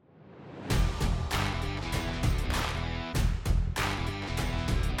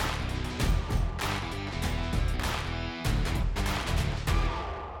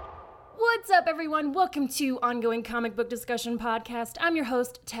everyone? Welcome to Ongoing Comic Book Discussion Podcast. I'm your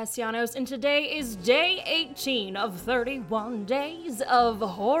host, Tessianos, and today is day 18 of 31 Days of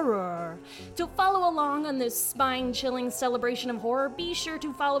Horror. To follow along on this spine-chilling celebration of horror, be sure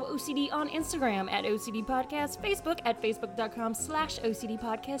to follow OCD on Instagram at OCD Podcast, Facebook at facebook.com/OCD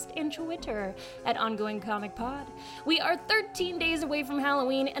Podcast, and Twitter at Ongoing Comic Pod. We are 13 days away from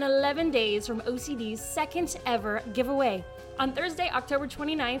Halloween and 11 days from OCD's second ever giveaway. On Thursday, October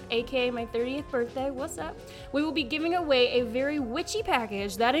 29th, aka my 30th birthday, what's up? We will be giving away a very witchy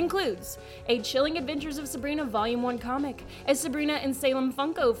package that includes a Chilling Adventures of Sabrina Volume 1 comic, a Sabrina and Salem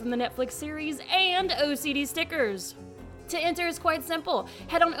Funko from the Netflix series, and OCD stickers. To enter is quite simple.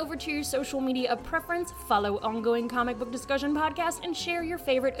 Head on over to your social media of preference, follow Ongoing Comic Book Discussion Podcast, and share your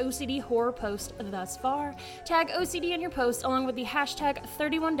favorite OCD horror post thus far. Tag OCD in your post along with the hashtag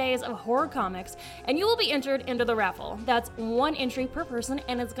 31 Days of Horror Comics, and you will be entered into the raffle. That's one entry per person,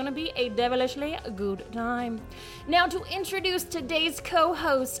 and it's gonna be a devilishly good time. Now to introduce today's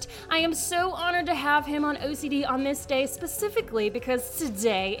co-host, I am so honored to have him on OCD on this day specifically because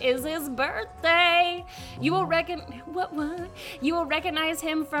today is his birthday. You will You will recognize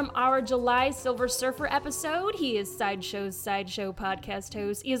him from our July Silver Surfer episode. He is Sideshow's Sideshow podcast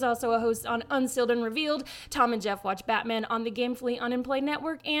host. He is also a host on Unsealed and Revealed, Tom and Jeff Watch Batman on the Gamefully Unemployed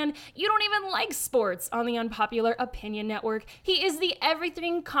Network, and You Don't Even Like Sports on the Unpopular Opinion Network. He is the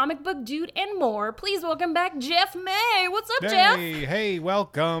everything comic book dude and more. Please welcome back Jeff May. What's up, Jeff? Hey,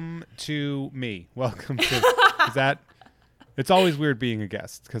 welcome to me. Welcome to, is that, it's always weird being a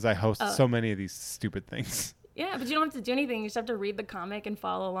guest because I host so many of these stupid things. Yeah, but you don't have to do anything. You just have to read the comic and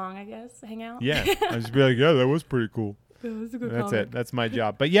follow along, I guess. Hang out. Yeah. I just be like, yeah, that was pretty cool. It was a good That's comic. it. That's my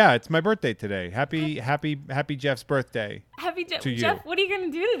job. But yeah, it's my birthday today. Happy Jeff's birthday. Happy to you. Jeff, what are you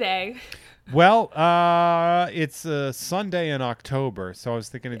going to do today? Well, it's a Sunday in October, so I was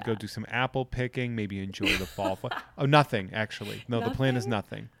thinking I'd go do some apple picking, maybe enjoy the fall. Oh, nothing, actually. No, the plan is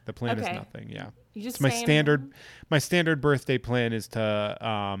nothing. The plan is nothing, yeah. You just my standard birthday plan is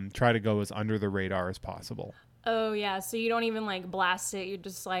to try to go as under the radar as possible. Oh, yeah. So you don't even like blast it. You're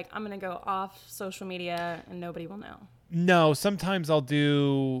just like, I'm going to go off social media and nobody will know. No, sometimes I'll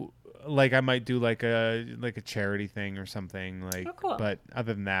do like I might do like a charity thing or something like. Oh, cool. But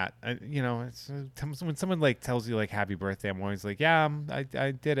other than that, it's when someone like tells you like happy birthday, I'm always like, yeah,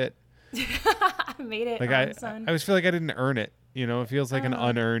 I did it. I made it. Like I always feel like I didn't earn it. It feels like an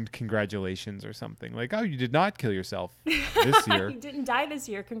unearned congratulations or something. Like, oh, you did not kill yourself this year. You didn't die this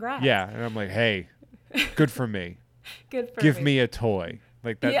year. Congrats. Yeah, and I'm like, hey, good for me. Good for Give me a toy.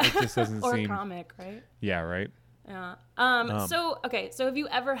 Like that. It just doesn't or seem. a comic, right? Yeah. Right. Yeah. So have you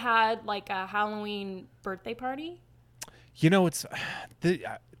ever had like a Halloween birthday party? It's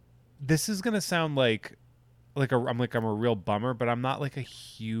this is gonna sound like I'm a real bummer, but I'm not like a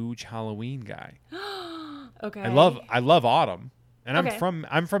huge Halloween guy. Okay. I love autumn, and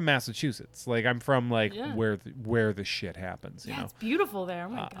I'm from Massachusetts. Like I'm from where the shit happens. You know, it's beautiful there. Oh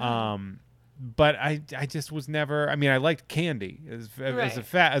my god. But I just was never. I mean, I liked candy as a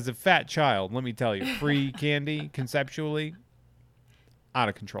fat child. Let me tell you, free candy conceptually, out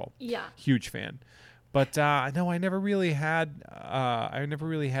of control. Yeah. Huge fan. But no, I never really had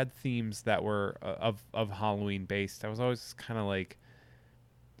themes that were of Halloween based. I was always kind of like,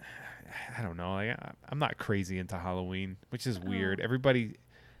 I don't know. I'm not crazy into Halloween, which is weird. Everybody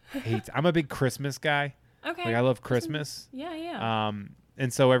hates. I'm a big Christmas guy. Okay. Like I love Christmas. Yeah.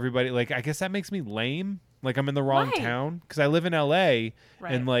 And so everybody, like, I guess that makes me lame. Like I'm in the wrong town because I live in LA,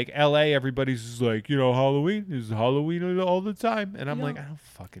 and like LA, everybody's just like, Halloween is Halloween all the time, and I'm like, I don't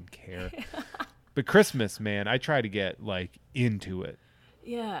fucking care. But Christmas, man, I try to get like into it.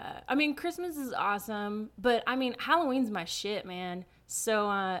 Yeah, I mean, Christmas is awesome, but I mean, Halloween's my shit, man. So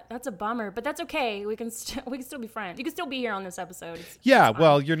that's a bummer, but that's okay. We can still be friends. You can still be here on this episode. It's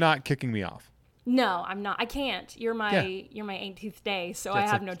well, you're not kicking me off. No, I'm not. I can't. You're my 18th day, so I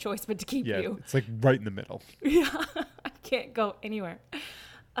have no choice but to keep you. Yeah, it's like right in the middle. Yeah, I can't go anywhere.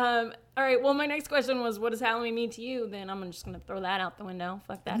 All right. Well, my next question was, what does Halloween mean to you? Then I'm just gonna throw that out the window.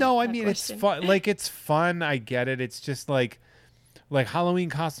 Fuck that. No, I mean question. It's fun. Like it's fun. I get it. It's just like Halloween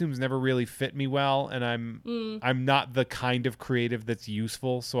costumes never really fit me well, and I'm not the kind of creative that's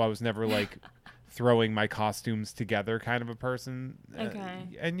useful. So I was never like throwing my costumes together kind of a person. Okay.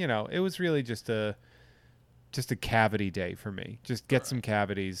 And it was really just a cavity day for me. Just get some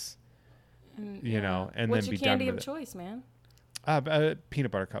cavities, and What's then be done with it. What's your candy of choice, man?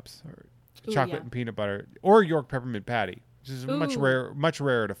 Peanut butter cups, or chocolate and peanut butter, or York peppermint patty, which is much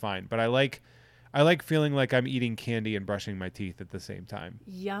rarer to find. But I like feeling like I'm eating candy and brushing my teeth at the same time.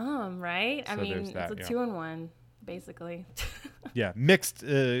 Yum, right? So I mean, it's a 2-in-1. basically. Yeah, mixed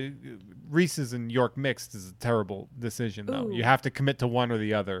Reese's and York mixed is a terrible decision though. Ooh. You have to commit to one or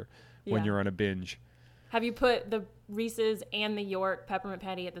the other when you're on a binge. Have you put the Reese's and the York peppermint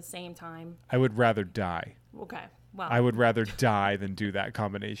patty at the same time? I would rather die. Okay. Wow. I would rather die than do that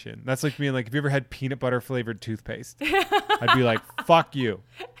combination. That's like being like, have you ever had peanut butter flavored toothpaste? I'd be like, fuck you.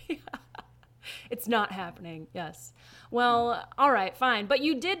 Yeah. It's not happening. Yes. Well, all right, fine. But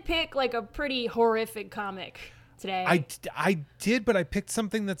you did pick like a pretty horrific comic today. I did, but I picked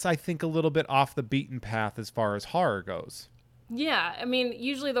something that's, I think, a little bit off the beaten path as far as horror goes. Yeah, I mean,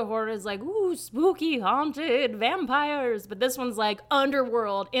 usually the horror is like, ooh, spooky, haunted, vampires. But this one's like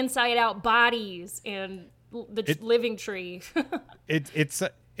underworld, inside out bodies, and the living tree.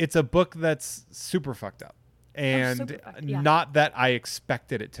 It's a book that's super fucked up. And not that I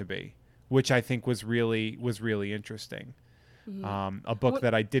expected it to be, which I think was really interesting. Mm-hmm. A book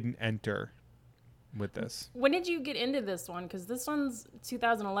that I didn't enter with this. When did you get into this one? Because this one's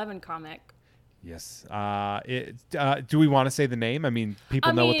 2011 comic. Yes. Do we want to say the name? I mean,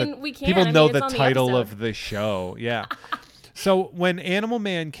 people know the title of the show. Yeah. So when Animal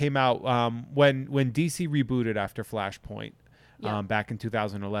Man came out, when DC rebooted after Flashpoint, back in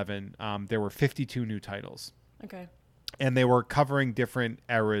 2011, there were 52 new titles. Okay. And they were covering different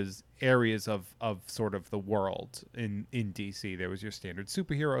areas of sort of the world in DC. There was your standard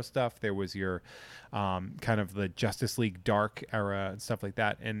superhero stuff. There was your kind of the Justice League Dark era and stuff like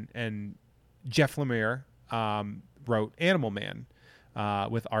that. And Jeff Lemire wrote Animal Man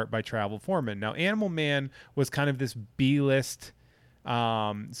with art by Travel Foreman. Now, Animal Man was kind of this B-list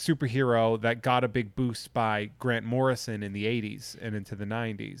superhero that got a big boost by Grant Morrison in the 80s and into the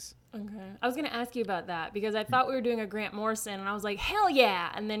 90s. Okay. I was going to ask you about that because I thought we were doing a Grant Morrison and I was like, hell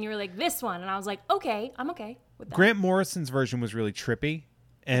yeah. And then you were like, this one. And I was like, okay, I'm okay with that. Grant Morrison's version was really trippy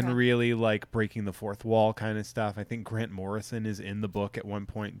and really like breaking the fourth wall kind of stuff. I think Grant Morrison is in the book at one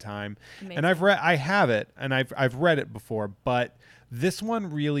point in time. Amazing. And I have it and I've read it before, but this one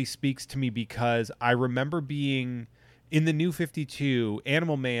really speaks to me because I remember being in the New 52,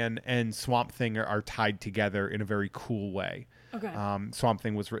 Animal Man and Swamp Thing are tied together in a very cool way. Okay. Swamp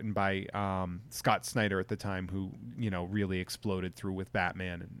Thing was written by Scott Snyder at the time, who really exploded through with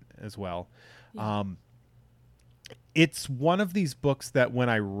Batman as well. Yeah. It's one of these books that when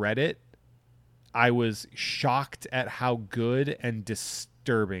I read it, I was shocked at how good and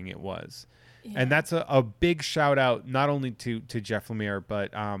disturbing it was. Yeah. And that's a big shout out not only to Jeff Lemire,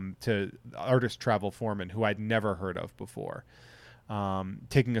 but to artist Travel Foreman, who I'd never heard of before,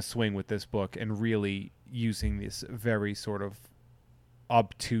 taking a swing with this book and really using this very sort of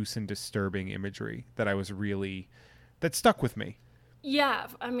obtuse and disturbing imagery that stuck with me. Yeah,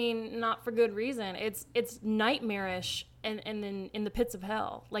 I mean, not for good reason. It's nightmarish and then in the pits of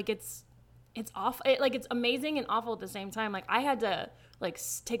hell. Like it's awful. It's amazing and awful at the same time. Like I had to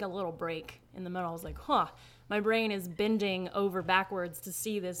take a little break in the middle. I was like, my brain is bending over backwards to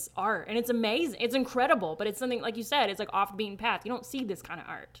see this art. And it's amazing. It's incredible, but it's something, like you said, it's like off the beaten path. You don't see this kind of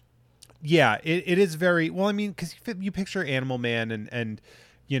art. Yeah, it is very, well, I mean, because you picture Animal Man and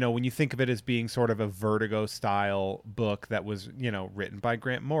when you think of it as being sort of a Vertigo style book that was, written by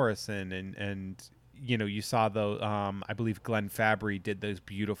Grant Morrison and you saw I believe Glenn Fabry did those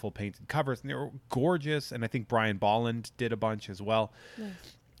beautiful painted covers and they were gorgeous. And I think Brian Bolland did a bunch as well. Nice.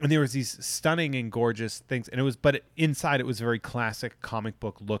 And there was these stunning and gorgeous things. And but inside it was very classic comic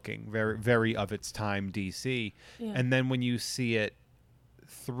book looking, very, very of its time DC. Yeah. And then when you see it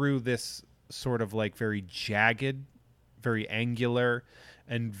through this sort of like very jagged, very angular,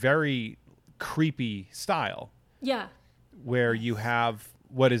 and very creepy style. Yeah. Where you have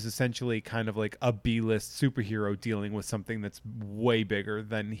what is essentially kind of like a B-list superhero dealing with something that's way bigger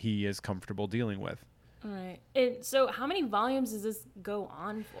than he is comfortable dealing with. All right. So how many volumes does this go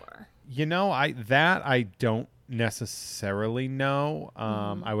on for? I don't necessarily know.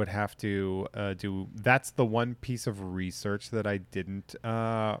 I would have to that's the one piece of research that I didn't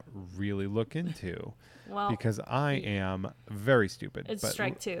really look into. Well, because I am very stupid. It's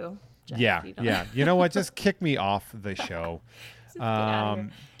strike two. Jeff, yeah. You know what? Just kick me off the show.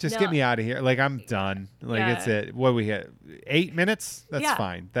 Get me out of here. Like I'm done. It's it. What we hit 8 minutes? That's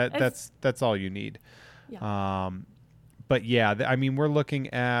fine. That's all you need. Yeah. But yeah, I mean, we're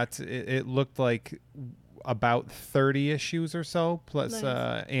looking at it looked like about 30 issues or so plus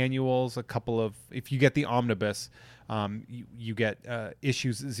annuals, a couple of, if you get the omnibus, you get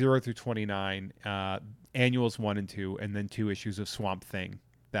issues 0 through 29, annuals 1 and 2, and then 2 issues of Swamp Thing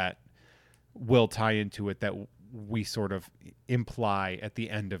that will tie into it that we sort of imply at the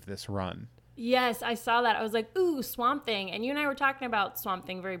end of this run. Yes, I saw that. I was like, ooh, Swamp Thing. And you and I were talking about Swamp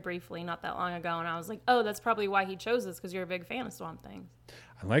Thing very briefly not that long ago. And I was like, oh, that's probably why he chose this, because you're a big fan of Swamp Thing.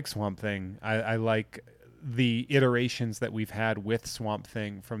 I like Swamp Thing. I like the iterations that we've had with Swamp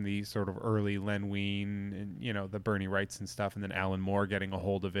Thing from the sort of early Len Wein and, you know, the Bernie Wrights and stuff. And then Alan Moore getting a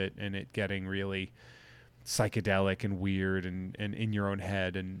hold of it and it getting really psychedelic and weird and in your own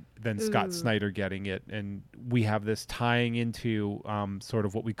head, and then Scott Snyder getting it, and we have this tying into sort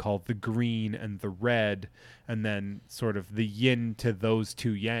of what we call the green and the red, and then sort of the yin to those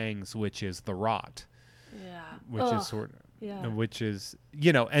two yangs, which is the rot, which is sort of, which is,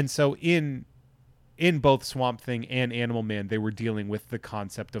 you know, and so in both Swamp Thing and Animal Man, they were dealing with the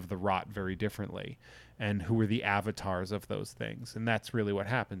concept of the rot very differently, and who were the avatars of those things. And that's really what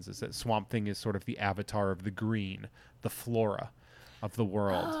happens, is that Swamp Thing is sort of the avatar of the green, the flora of the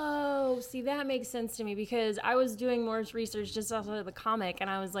world. Oh, see, that makes sense to me, because I was doing more research just outside of the comic, and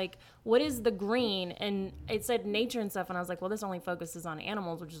I was like, what is the green? And it said nature and stuff, and I was like, well, this only focuses on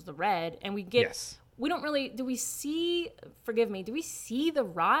animals, which is the red. And we get... Yes. We don't really... Do we see... Forgive me. Do we see the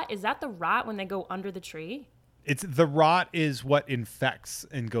rot? Is that the rot when they go under the tree? It's the rot is what infects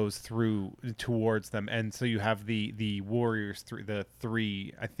and goes through towards them, and so you have the Warriors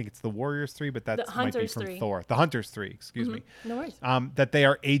three. I think it's the Warriors 3, but that might be from 3. Thor. The Hunters 3, excuse me. No worries. That they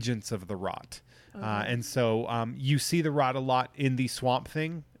are agents of the rot, and so you see the rot a lot in the Swamp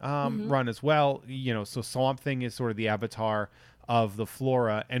Thing run as well. You know, so Swamp Thing is sort of the avatar of the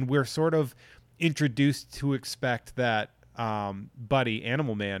flora, and we're sort of introduced to expect that Buddy,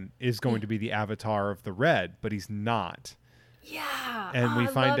 Animal Man, is going to be the avatar of the red, but he's not. Yeah. And we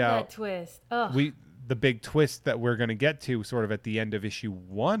find out that twist. The big twist that we're going to get to sort of at the end of issue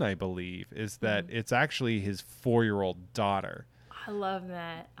 1, I believe, is that it's actually his 4-year-old daughter. I love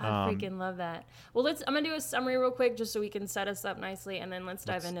that. I freaking love that. Well, I'm gonna do a summary real quick just so we can set us up nicely, and then let's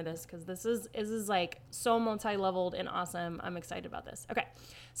dive into this, because this is like so multi-leveled and awesome. I'm excited about this. Okay,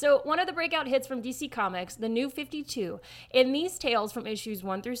 so one of the breakout hits from DC Comics, the New 52. In these tales from issues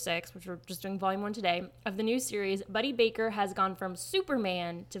 1 through 6, which we're just doing volume 1 today, of the new series, Buddy Baker has gone from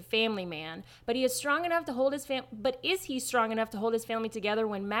Superman to Family Man, but is he strong enough to hold his family together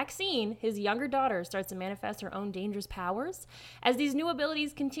when Maxine, his younger daughter, starts to manifest her own dangerous powers? As these new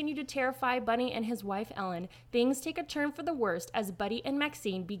abilities continue to terrify Bunny and his wife Ellen, things take a turn for the worst as Buddy and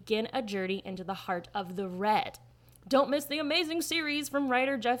Maxine begin a journey into the heart of the Red. Don't miss the amazing series from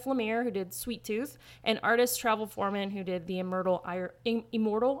writer Jeff Lemire, who did Sweet Tooth, and artist Travel Foreman, who did the Immortal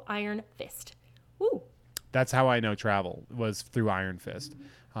Iron Fist. Woo! That's how I know Travel, was through Iron Fist,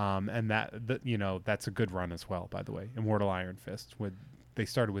 and that's a good run as well. By the way, Immortal Iron Fist. They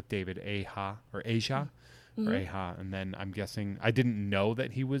started with David Aja. Or Aja, and then I'm guessing I didn't know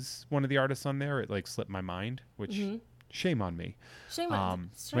that he was one of the artists on there. It like slipped my mind, which shame on me. Shame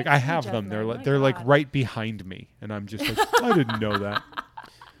on like I have them. They're like right behind me, and I'm just like I didn't know that.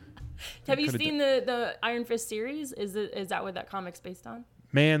 Have you seen the Iron Fist series? Is that what that comic's based on?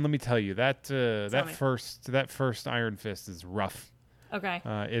 Man, let me tell you that first Iron Fist is rough. Okay.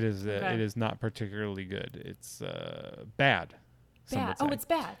 It is not particularly good. It's bad. Bad. Oh, it's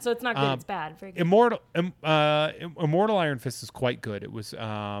bad. So it's not good. It's bad. Very good. Immortal Iron Fist is quite good. It was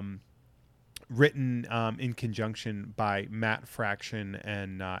written in conjunction by Matt Fraction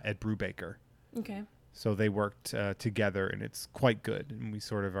and Ed Brubaker. Okay. So they worked together, and it's quite good. And we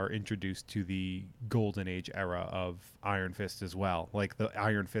sort of are introduced to the golden age era of Iron Fist as well, like the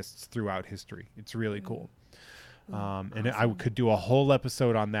Iron Fists throughout history. It's really cool. Awesome. And I could do a whole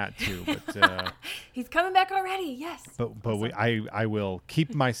episode on that too, but he's coming back already. Yes. But awesome. I will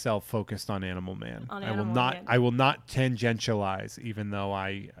keep myself focused on Animal Man. Man. I will not tangentialize, even though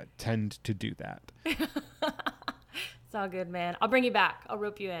I tend to do that. It's all good, man. I'll bring you back. I'll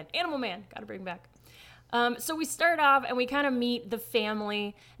rope you in. Animal Man, got to bring back. So we start off and we kind of meet the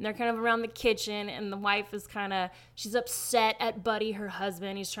family, and they're kind of around the kitchen, and the wife is she's upset at Buddy, her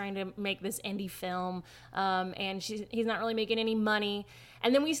husband. He's trying to make this indie film, and he's not really making any money.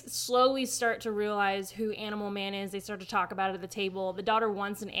 And then we slowly start to realize who Animal Man is. They start to talk about it at the table. The daughter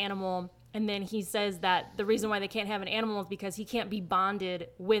wants an animal, and then he says that the reason why they can't have an animal is because he can't be bonded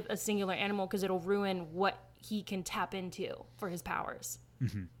with a singular animal because it'll ruin what he can tap into for his powers.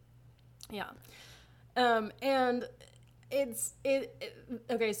 Mm-hmm. Yeah. And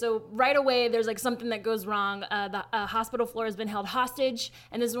okay, so right away there's like something that goes wrong. The hospital floor has been held hostage,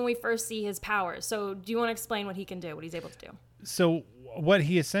 and this is when we first see his powers. So do you want to explain what he can do, what he's able to do? So what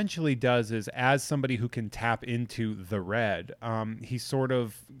he essentially does is, as somebody who can tap into the red, he sort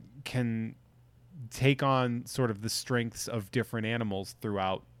of can take on sort of the strengths of different animals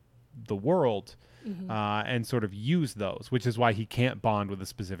throughout the world and sort of use those, which is why he can't bond with a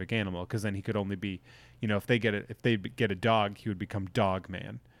specific animal, because then he could only be, if they get a dog, he would become Dog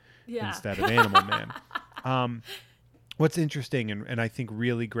Man instead of Animal Man. What's interesting and I think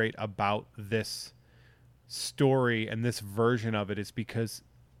really great about this story and this version of it is because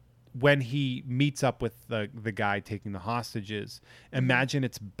when he meets up with the guy taking the hostages, imagine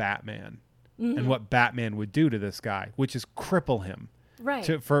it's Batman and what Batman would do to this guy, which is cripple him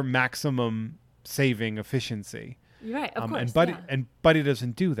for maximum saving efficiency. Right, of course. And Buddy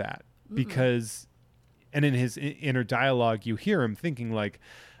doesn't do that because, and in his inner dialogue, you hear him thinking like,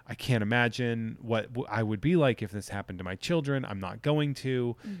 I can't imagine what I would be like if this happened to my children. I'm not going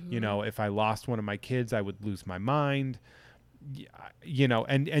to. If I lost one of my kids, I would lose my mind.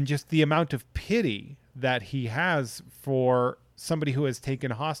 And just the amount of pity that he has for somebody who has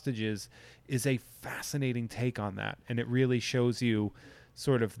taken hostages is a fascinating take on that. And it really shows you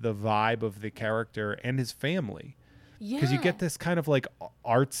sort of the vibe of the character and his family. Because you get this kind of like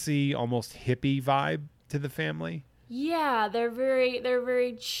artsy, almost hippie vibe to the family. Yeah, they're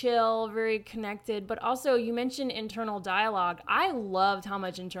very chill, very connected, but also you mentioned internal dialogue. I loved how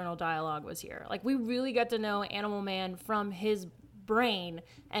much internal dialogue was here. Like we really got to know Animal Man from his brain,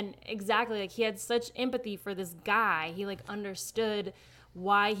 and exactly like he had such empathy for this guy. He like understood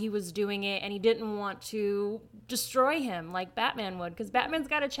why he was doing it, and he didn't want to destroy him like Batman would, because Batman's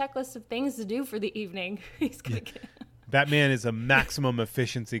got a checklist of things to do for the evening. He's gonna get Batman is a maximum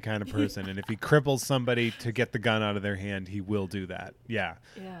efficiency kind of person, and if he cripples somebody to get the gun out of their hand, he will do that. Yeah.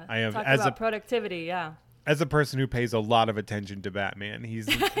 I have talk about productivity. Yeah. As a person who pays a lot of attention to Batman, he's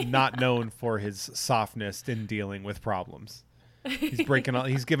not known for his softness in dealing with problems. He's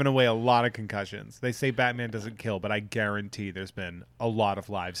given away a lot of concussions. They say Batman doesn't kill, but I guarantee there's been a lot of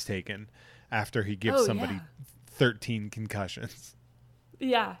lives taken after he gives somebody 13 concussions.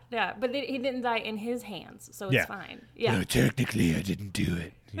 Yeah, but he didn't die in his hands, so it's fine. Yeah. No, technically, I didn't do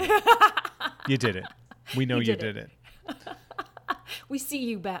it. You did it. We know you did it. We see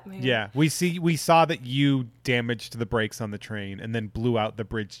you, Batman. Yeah, we saw that you damaged the brakes on the train and then blew out the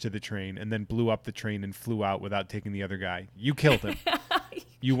bridge to the train and then blew up the train and flew out without taking the other guy. You killed him.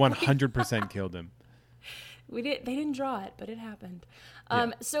 You 100% killed him. They didn't draw it, but it happened.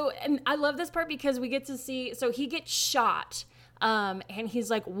 So, and I love this part because we get to see, so he gets shot. And he's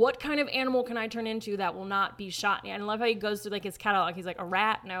like, what kind of animal can I turn into that will not be shot? And I love how he goes through like his catalog. He's like, a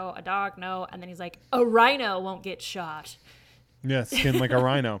rat, no. A dog, no. And then he's like, a rhino won't get shot. Yeah, skin like a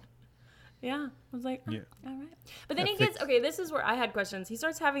rhino. Yeah, I was like, all right. But then he gets, okay, this is where I had questions. He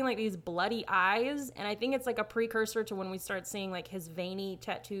starts having like these bloody eyes, and I think it's like a precursor to when we start seeing like his veiny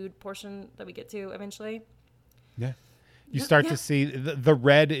tattooed portion that we get to eventually. Yeah. You start to see the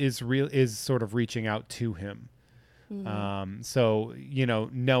red is sort of reaching out to him. So,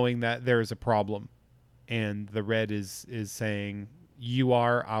 knowing that there is a problem and the red is saying, you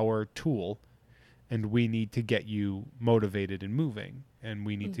are our tool and we need to get you motivated and moving and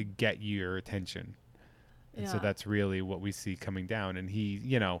we need to get your attention. And so that's really what we see coming down. And he,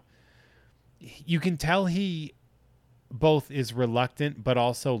 you can tell he both is reluctant, but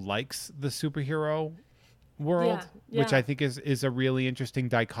also likes the superhero world, which I think is a really interesting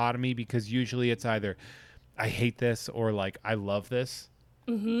dichotomy, because usually it's either I hate this or like I love this.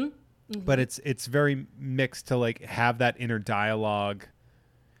 But it's very mixed to like have that inner dialogue,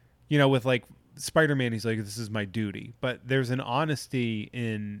 with like Spider-Man, he's like, this is my duty. But there's an honesty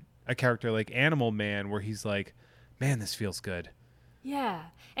in a character like Animal Man where he's like, man, this feels good. Yeah.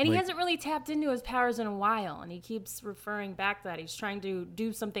 And he hasn't really tapped into his powers in a while, and he keeps referring back to that. He's trying to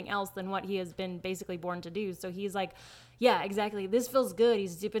do something else than what he has been basically born to do. So he's like, yeah, exactly. This feels good.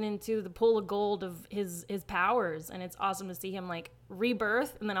 He's dipping into the pool of gold of his powers, and it's awesome to see him like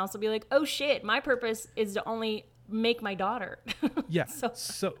rebirth and then also be like, oh shit, my purpose is to only make my daughter. Yeah.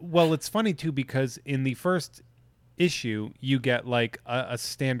 So well, it's funny too, because in the first issue, you get like a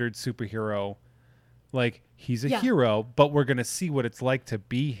standard superhero, like he's a hero, but we're going to see what it's like to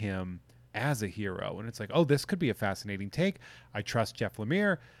be him as a hero. And it's like, oh, this could be a fascinating take. I trust Jeff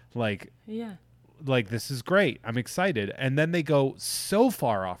Lemire. Like this is great. I'm excited. And then they go so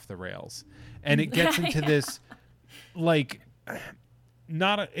far off the rails, and it gets into this, like,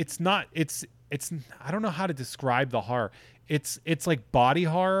 it's I don't know how to describe the horror. It's like body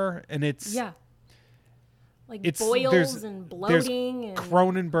horror, and it's like boils and bloating and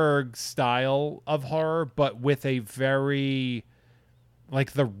Cronenberg style of horror, but with a very,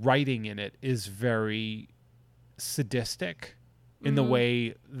 like, the writing in it is very sadistic in the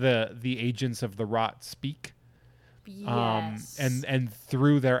way the agents of the Rot speak. Yes. And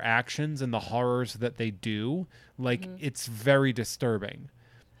through their actions and the horrors that they do, like it's very disturbing.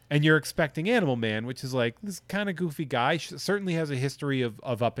 And you're expecting Animal Man, which is like this kind of goofy guy. Certainly has a history of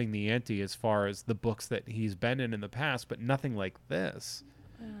upping the ante as far as the books that he's been in the past, but nothing like this.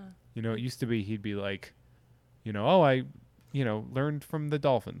 Yeah. You know, it used to be he'd be like, you know, oh, I, you know, learned from the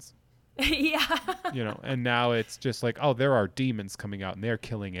dolphins. Yeah. You know, and now it's just like, oh, there are demons coming out and they're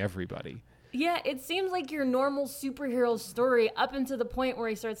killing everybody. Yeah, it seems like your normal superhero story up until the point where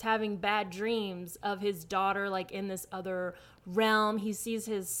he starts having bad dreams of his daughter, like in this other realm. He sees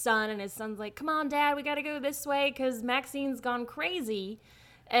his son and his son's like, come on, Dad, we got to go this way because Maxine's gone crazy.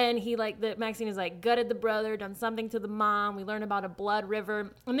 And he Maxine is like gutted the brother, done something to the mom. We learn about a blood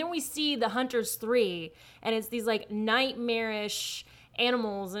river. And then we see the Hunters 3 and it's these like nightmarish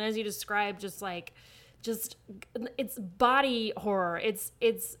animals. And as you described, just it's body horror. It's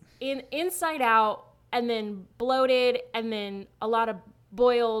inside out and then bloated and then a lot of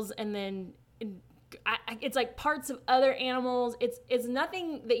boils and then it's like parts of other animals. It's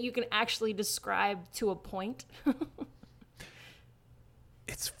nothing that you can actually describe to a point.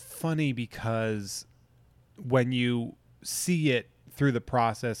 It's funny because when you see it through the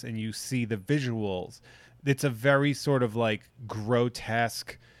process and you see the visuals, it's a very sort of like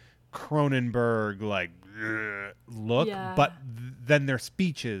grotesque Cronenberg like look, but then their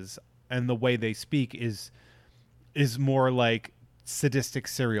speeches and the way they speak is more like sadistic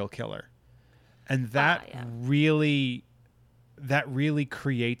serial killer, and that really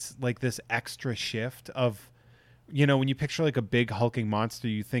creates like this extra shift of, you know, when you picture like a big hulking monster,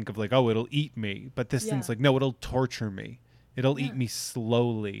 you think of like, oh, it'll eat me, but this thing's like, no, it'll torture me. It'll eat me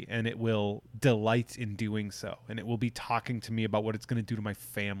slowly, and it will delight in doing so, and it will be talking to me about what it's going to do to my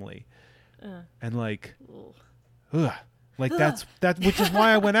family. And like, that's which is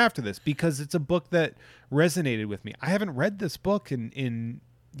why I went after this, because it's a book that resonated with me. I haven't read this book in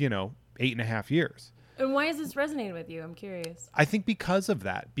 8.5 years. And why is this resonating with you? I'm curious. I think because of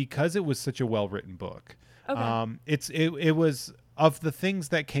that, because it was such a well-written book. Okay. It was, of the things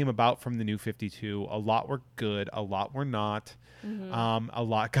that came about from the New 52, a lot were good, a lot were not. Mm-hmm. A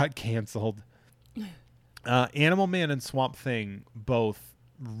lot got canceled. Animal Man and Swamp Thing both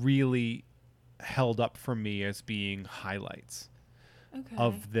really held up for me as being highlights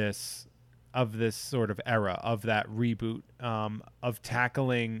of this sort of era, of that reboot, of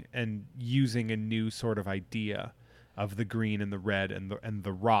tackling and using a new sort of idea of the green and the red and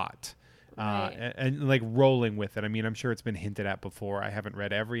the rot. And like rolling with it. I mean, I'm sure it's been hinted at before. I haven't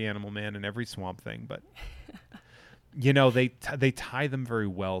read every Animal Man and every Swamp Thing, but you know, they tie them very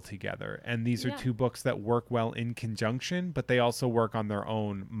well together. And these are two books that work well in conjunction, but they also work on their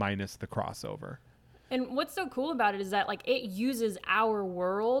own minus the crossover. And what's so cool about it is that like it uses our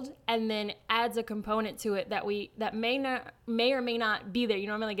world and then adds a component to it that may or may not be there. You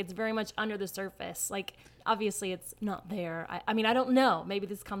know what I mean? Like it's very much under the surface. Like obviously it's not there. I mean, I don't know. Maybe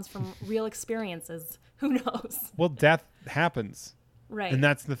this comes from real experiences. Who knows? Well, death happens. Right. And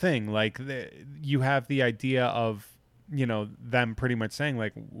that's the thing. Like you have the idea of, you know, them pretty much saying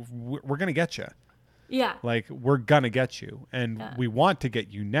like, we're going to get you. Yeah. Like, we're going to get you. And we want to get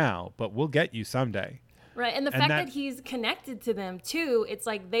you now, but we'll get you someday. Right. And the fact that he's connected to them, too, it's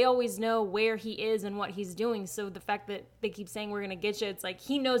like they always know where he is and what he's doing. So the fact that they keep saying, we're going to get you, it's like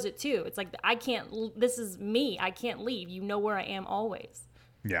he knows it, too. It's like, this is me. I can't leave. You know where I am always.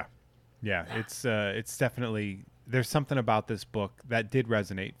 Yeah. Yeah. It's definitely, there's something about this book that did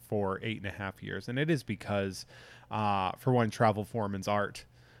resonate for 8.5 years. And it is because, for one, Travel Foreman's art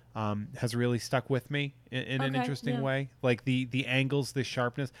has really stuck with me in an interesting way. Like the angles, the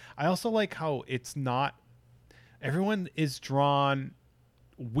sharpness. I also like how it's not, everyone is drawn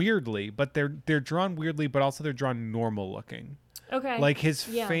weirdly, but they're drawn weirdly, but also they're drawn normal looking. Okay. Like his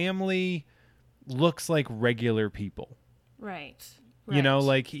family looks like regular people. Right. You know,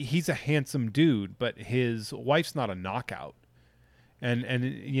 like he's a handsome dude, but his wife's not a knockout. And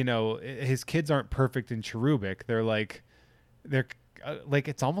you know, his kids aren't perfect and cherubic. They're like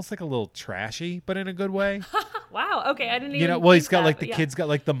it's almost like a little trashy, but in a good way. Wow. Okay. I didn't even. You know, well, he's got like the kid's got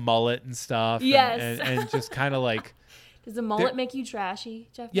like the mullet and stuff. Yes. And just kind of like. Does the mullet make you trashy,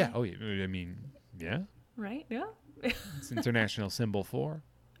 Jeff? Yeah. Oh, yeah. I mean, yeah. Right. Yeah. It's international symbol for.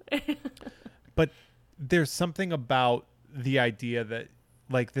 But there's something about the idea that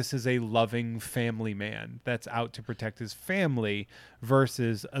like this is a loving family man that's out to protect his family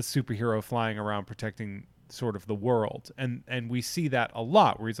versus a superhero flying around protecting sort of the world. And we see that a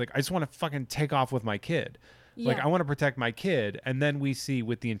lot where he's like, I just want to fucking take off with my kid. Yeah. Like I want to protect my kid. And then we see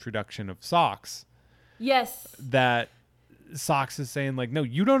with the introduction of Socks. Yes. That Socks is saying like, no,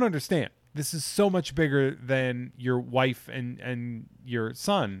 you don't understand. This is so much bigger than your wife and your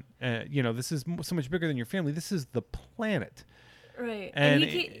son. You know, this is so much bigger than your family. This is the planet. Right. And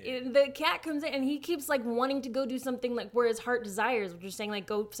the cat comes in and he keeps like wanting to go do something like where his heart desires, which is saying like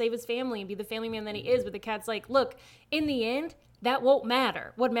go save his family and be the family man that he is. But the cat's like, look, in the end, that won't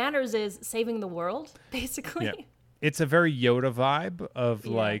matter. What matters is saving the world, basically. Yeah. It's a very Yoda vibe of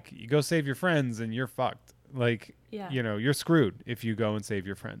like, you go save your friends and you're fucked. Like, you know, you're screwed if you go and save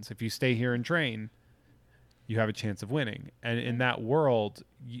your friends. If you stay here and train, you have a chance of winning. And in that world,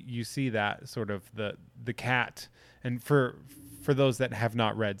 you see that sort of the cat. And for those that have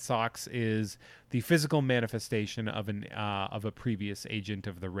not read, Socks is the physical manifestation of a previous agent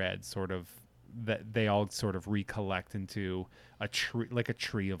of the Red, sort of, that they all sort of recollect into a tree, like a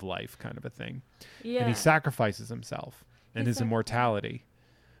tree of life kind of a thing. Yeah. And he sacrifices himself and his immortality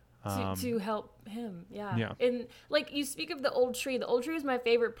to help him. Yeah. Yeah. And like you speak of the old tree. The old tree is my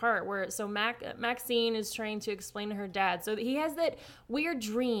favorite part where Maxine is trying to explain to her dad. So he has that weird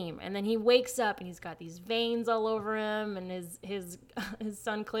dream and then he wakes up and he's got these veins all over him and his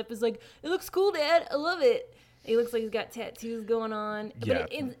son Cliff is like, it looks cool, Dad. I love it. He looks like he's got tattoos going on. Yeah.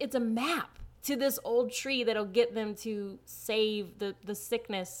 But it's a map to this old tree that'll get them to save the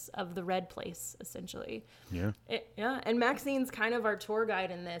sickness of the Red place, essentially. Yeah. And Maxine's kind of our tour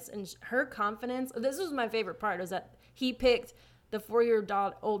guide in this. And her confidence, this was my favorite part, was that he picked the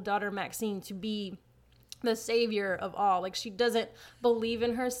 4-year-old daughter, Maxine, to be the savior of all. Like, she doesn't believe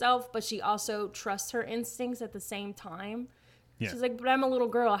in herself, but she also trusts her instincts at the same time. Yeah. She's like, but I'm a little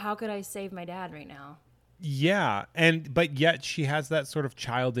girl. How could I save my dad right now? Yeah, but yet she has that sort of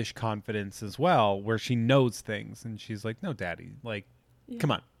childish confidence as well, where she knows things, and she's like, "No, Daddy, like, come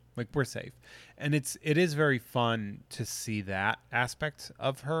on, like we're safe." And it is very fun to see that aspect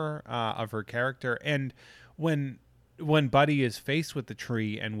of her character. And when Buddy is faced with the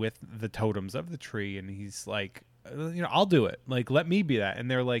tree and with the totems of the tree, and he's like, "You know, I'll do it. Like, let me be that."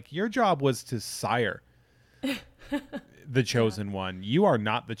 And they're like, "Your job was to sire the chosen one. You are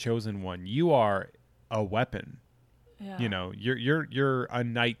not the chosen one. You are a weapon." Yeah. You know, you're a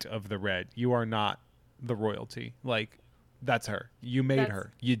knight of the Red. You are not the royalty. Like, that's her. You made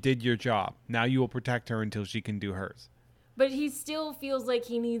her. You did your job. Now you will protect her until she can do hers. But he still feels like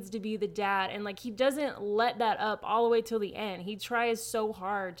he needs to be the dad, and like he doesn't let that up all the way till the end. He tries so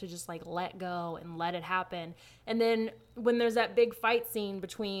hard to just like let go and let it happen. And then when there's that big fight scene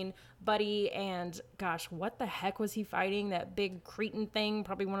between Buddy and, gosh, what the heck was he fighting? That big Cretan thing,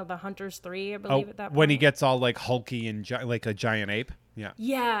 probably one of the Hunters 3, I believe, at that point. When he gets all like hulky and like a giant ape. Yeah.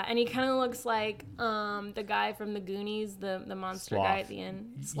 Yeah, and he kind of looks like the guy from the Goonies, the monster Sloth. guy at the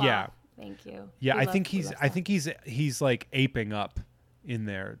end. Sloth. Yeah. Thank you. Yeah, I think he's like aping up in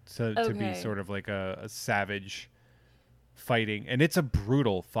there to be sort of like a savage fighting, and it's a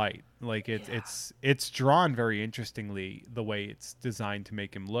brutal fight. Like it's drawn very interestingly, the way it's designed to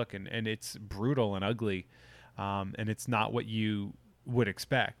make him look, and it's brutal and ugly, and it's not what you would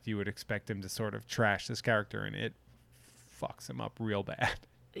expect. You would expect him to sort of trash this character, and it fucks him up real bad.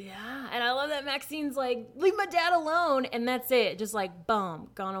 Yeah, and I love that Maxine's like, leave my dad alone, and that's it. Just like, boom,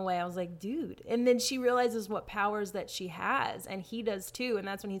 gone away. I was like, dude. And then she realizes what powers that she has, and he does too, and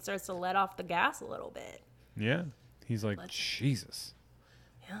that's when he starts to let off the gas a little bit. Yeah, he's like, Jesus.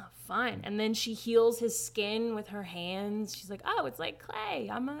 Yeah, fine. And then she heals his skin with her hands. She's like, oh, it's like clay.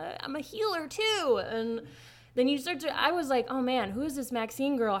 I'm a healer too. And then you start to, I was like, oh man, who is this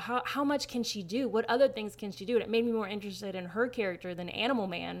Maxine girl? How much can she do? What other things can she do? And it made me more interested in her character than Animal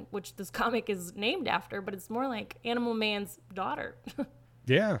Man, which this comic is named after, but it's more like Animal Man's daughter.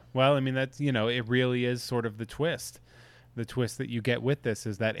 Yeah. Well, I mean, that's, you know, it really is sort of the twist. The twist that you get with this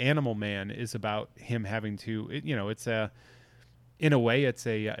is that Animal Man is about him having to, you know, in a way, it's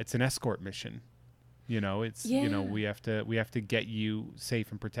an escort mission. You know, you know, we have to get you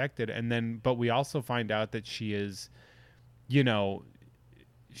safe and protected. And then, but we also find out that she is, you know,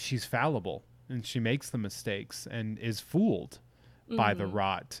 she's fallible and she makes the mistakes and is fooled by the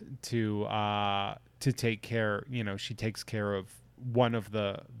rot to take care. You know, she takes care of one of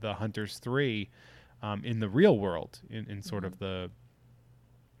the Hunters 3 in the real world, in sort of the,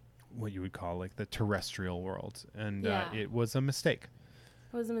 what you would call like the terrestrial world. And it was a mistake.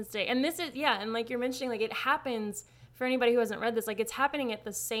 It was a mistake. And this is, and like you're mentioning, like it happens, for anybody who hasn't read this, like it's happening at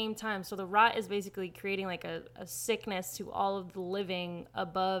the same time. So the rot is basically creating like a sickness to all of the living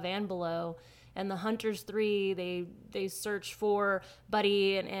above and below. And the Hunters 3, they search for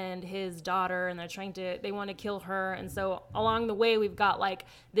Buddy and his daughter, and they want to kill her. And so along the way, we've got like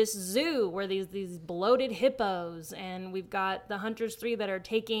this zoo where these bloated hippos, and we've got the Hunters 3 that are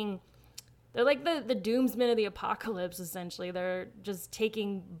taking, they're like the doomsmen of the apocalypse, essentially. They're just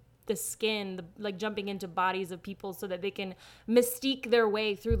taking the skin, like jumping into bodies of people so that they can mystique their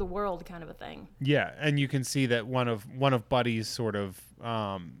way through the world, kind of a thing. Yeah, and you can see that one of Buddy's sort of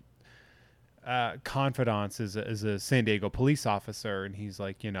confidants is a San Diego police officer, and he's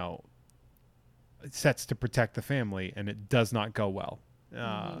like, sets to protect the family, and it does not go well.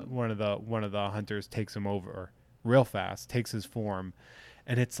 One of the hunters takes him over real fast, takes his form,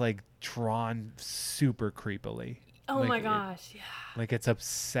 and it's like drawn super creepily. Oh like my gosh, yeah. Like it's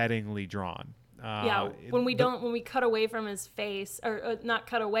upsettingly drawn. When we cut away from his face, or not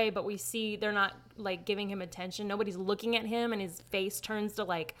cut away, but we see they're not like giving him attention. Nobody's looking at him, and his face turns to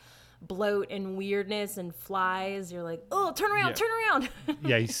like bloat and weirdness and flies. You're like, oh, turn around.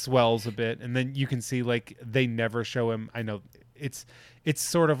 Yeah, he swells a bit, and then you can see like they never show him. I know it's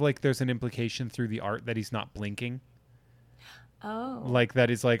sort of like there's an implication through the art that he's not blinking. Oh. Like that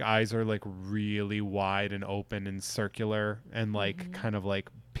his like eyes are like really wide and open and circular and like kind of like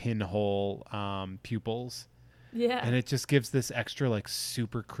pinhole pupils. Yeah. And it just gives this extra like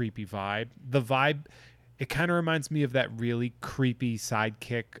super creepy vibe. The vibe, it kind of reminds me of that really creepy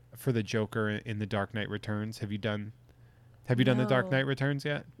sidekick for the Joker in The Dark Knight Returns. Have you done The Dark Knight Returns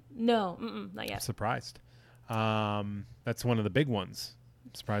yet? No, not yet. I'm surprised. That's one of the big ones.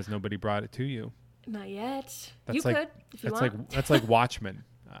 I'm surprised nobody brought it to you. Not yet. That's you like, could if you want. That's like Watchmen.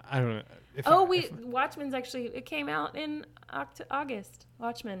 I don't know. Watchmen's actually, it came out in August.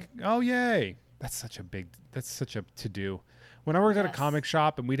 Watchmen. Oh, yay. That's such a to-do. When I worked at a comic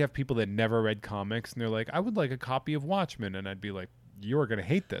shop and we'd have people that never read comics and they're like, I would like a copy of Watchmen. And I'd be like, you're going to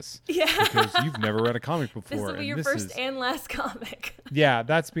hate this. Yeah. Because you've never read a comic before. This will be your first and last comic. Yeah.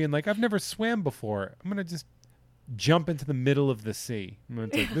 That's being like, I've never swam before. I'm going to just jump into the middle of the sea.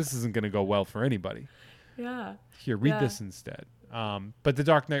 It's like, this isn't going to go well for anybody. Yeah. Here, read this instead. But The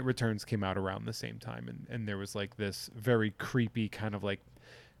Dark Knight Returns came out around the same time, and there was like this very creepy kind of like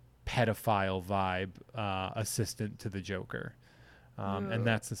pedophile vibe assistant to the Joker. And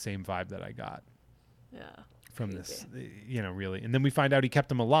that's the same vibe that I got. Yeah. From this, really. And then we find out he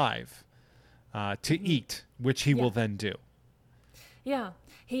kept him alive to eat, which he will then do. Yeah.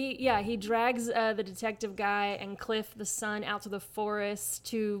 He drags the detective guy and Cliff, the son, out to the forest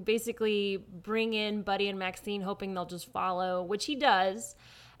to basically bring in Buddy and Maxine, hoping they'll just follow, which he does.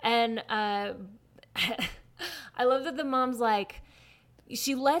 And I love that the mom's like,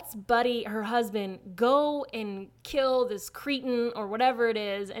 she lets Buddy, her husband, go and kill this cretin or whatever it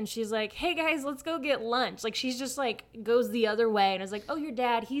is. And she's like, hey guys, let's go get lunch. Like she's just like goes the other way and is like, oh, your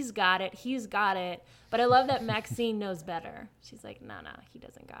dad, he's got it. But I love that Maxine knows better. She's like, no, he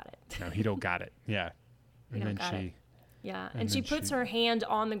doesn't got it. No, he don't got it. Yeah. And then she... Yeah, and she puts her hand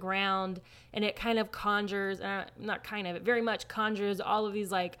on the ground and it kind of conjures, it very much conjures all of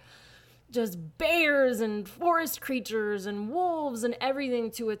these like just bears and forest creatures and wolves and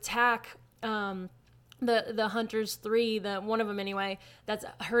everything to attack the Hunters 3, one of them anyway, that's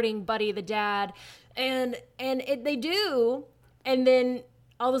hurting Buddy, the dad. And they do, and then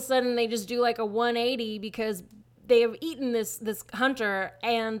all of a sudden they just do like a 180 because they have eaten this hunter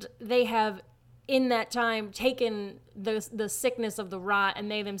and they have in that time taken the sickness of the rot and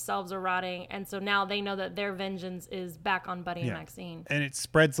they themselves are rotting. And so now they know that their vengeance is back on Buddy and Maxine. And it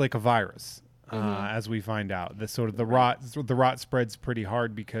spreads like a virus, as we find out. The rot spreads pretty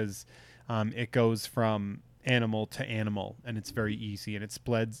hard because it goes from animal to animal and it's very easy and it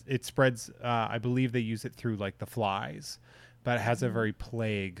spreads. I believe they use it through like the flies, but it has a very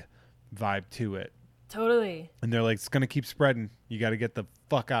plague vibe to it. Totally. And they're like, it's going to keep spreading. You got to get the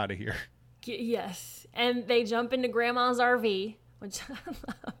fuck out of here. Yes. And they jump into Grandma's RV, which I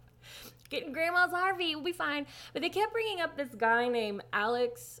love. Get in Grandma's RV, we'll be fine. But they kept bringing up this guy named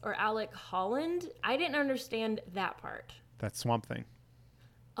Alec Holland. I didn't understand that part. That's Swamp Thing.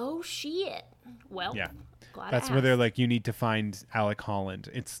 Oh, shit. Well, yeah. Glad that's where they're like, you need to find Alec Holland.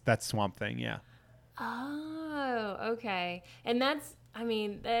 That's Swamp Thing, yeah. Oh, okay. And that's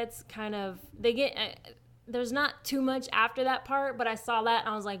kind of, they get, there's not too much after that part, but I saw that and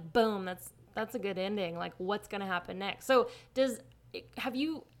I was like, boom, that's a good ending. Like, what's going to happen next? So have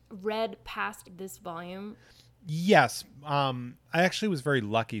you read past this volume? Yes. I actually was very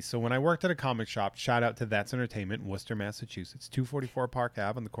lucky. So when I worked at a comic shop, shout out to That's Entertainment in Worcester, Massachusetts, 244 Park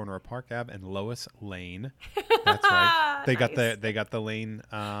Ave on the corner of Park Ave and Lois Lane. That's right. They got the lane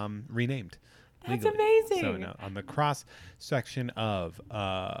renamed. That's legally. amazing. So no, on the cross section of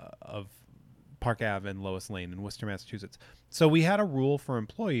Park Ave and Lois Lane in Worcester, Massachusetts. So we had a rule for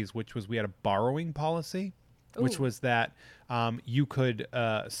employees, which was we had a borrowing policy, which was that you could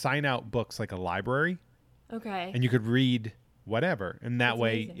sign out books like a library. Okay. And you could read whatever. And that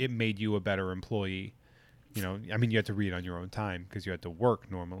way amazing. it made you a better employee. You know, I mean, you had to read on your own time because you had to work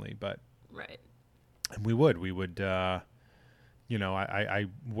normally, but right. And we would, you know, I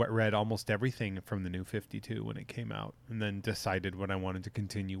read almost everything from the New 52 when it came out, and then decided what I wanted to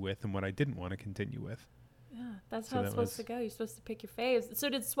continue with and what I didn't want to continue with. Yeah, that's how it's supposed to go. You're supposed to pick your faves. So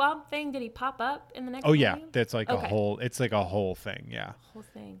did Swamp Thing, did he pop up in the next volume? Yeah, that's like it's like a whole thing, yeah. Whole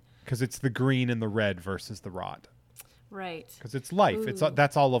thing. Because it's the green and the red versus the rot. Right. Because it's life. Ooh.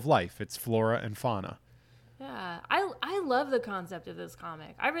 That's all of life. It's flora and fauna. Yeah, I love the concept of this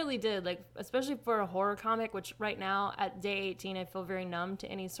comic. I really did, like, especially for a horror comic, which right now at day 18 I feel very numb to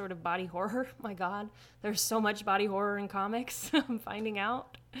any sort of body horror. My God, there's so much body horror in comics. I'm finding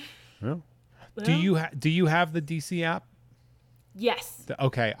out. Yeah. Do you have the DC app? Yes.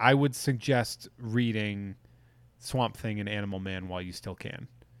 Okay, I would suggest reading Swamp Thing and Animal Man while you still can.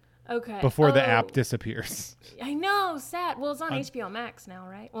 Okay. Before the app disappears. I know, sad. Well, it's on HBO Max now,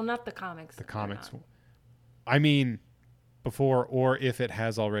 right? Well, not the comics. The comics. I mean, before or if it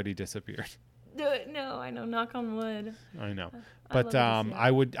has already disappeared. No, I know. Knock on wood. I know, but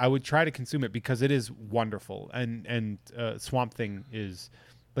I would try to consume it because it is wonderful, and Swamp Thing is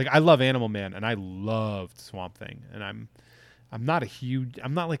like, I love Animal Man and I loved Swamp Thing, and I'm not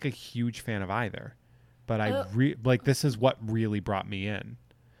like a huge fan of either, but I like, this is what really brought me in.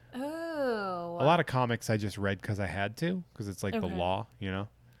 Oh, a lot of comics I just read because I had to, because it's like the law, you know.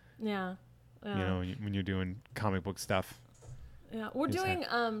 Yeah. You know, when you're doing comic book stuff. Yeah, we're doing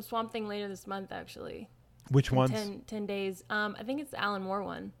Swamp Thing later this month, actually. Which ones? 10 days. I think it's the Alan Moore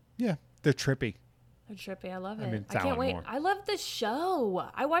one. Yeah, they're trippy. They're trippy. I love it. I mean, I can't wait. Moore. I love the show.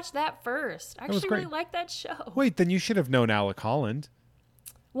 I watched that first. I actually really like that show. Wait, then you should have known Alec Holland.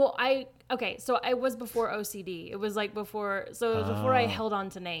 Well, so I was before OCD. It was like before, so it was before I held on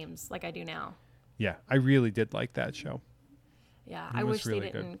to names like I do now. Yeah, I really did like that show. Yeah, I wish they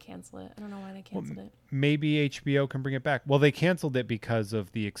didn't cancel it. I don't know why they canceled it. Maybe HBO can bring it back. Well, they canceled it because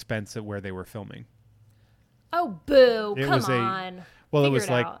of the expense at where they were filming. Oh, boo. Come on. Well,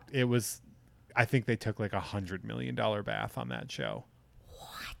 it was, I think they took like $100 million bath on that show.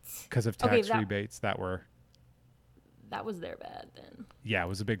 What? Because of tax rebates that was their bad then. Yeah, it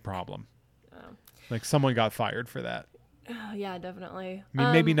was a big problem. Like, someone got fired for that. Yeah, definitely. I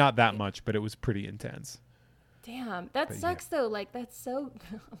mean, maybe not that much, but it was pretty intense. Damn, that sucks though. Like, that's so.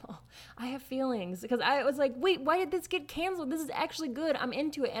 I have feelings because I was like, wait, why did this get canceled? This is actually good. I'm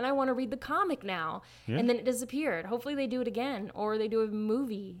into it, and I want to read the comic now. Yeah. And then it disappeared. Hopefully, they do it again, or they do a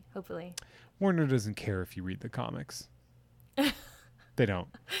movie. Hopefully. Warner doesn't care if you read the comics. They don't.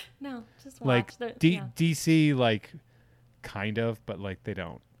 No, just watch. Like DC, like, kind of, but like they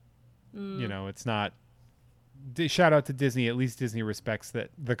don't. You know, it's not. Shout out to Disney. At least Disney respects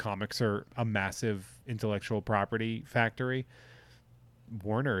that the comics are a massive intellectual property factory.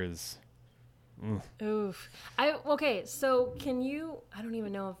 Warner is. Oof. Okay. So can you? I don't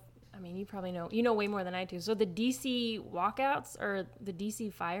even know if. I mean, you probably know. You know way more than I do. So the DC walkouts or the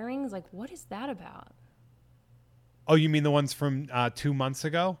DC firings, like, what is that about? Oh, you mean the ones from 2 months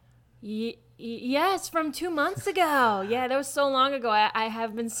ago? Yes, from 2 months ago. Yeah, that was so long ago. I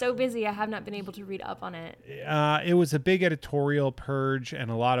have been so busy. I have not been able to read up on it. It was a big editorial purge and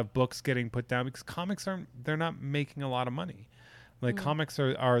a lot of books getting put down because comics they're not making a lot of money. Like, comics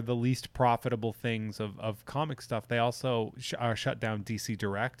are the least profitable things of comic stuff. They also shut down DC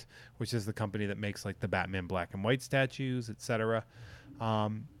Direct, which is the company that makes like the Batman black and white statues, etc.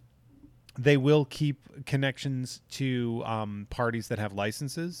 They will keep connections to parties that have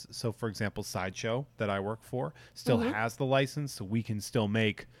licenses. So, for example, Sideshow, that I work for, still has the license, so we can still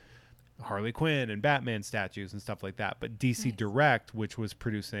make Harley Quinn and Batman statues and stuff like that. But DC Direct, which was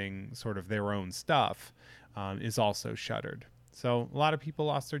producing sort of their own stuff, is also shuttered. So a lot of people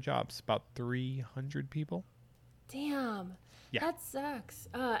lost their jobs, about 300 people. Damn. Yeah. That sucks.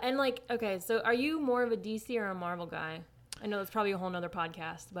 And like, okay, so are you more of a DC or a Marvel guy? I know that's probably a whole nother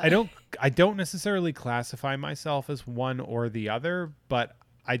podcast, but I don't necessarily classify myself as one or the other, but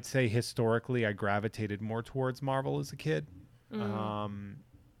I'd say historically I gravitated more towards Marvel as a kid. I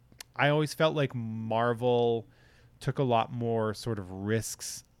always felt like Marvel took a lot more sort of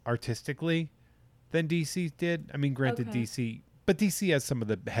risks artistically than DC did. I mean, granted, DC has some of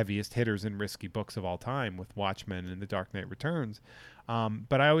the heaviest hitters and risky books of all time with Watchmen and The Dark Knight Returns.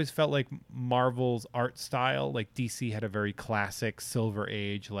 But I always felt like Marvel's art style, like DC had a very classic Silver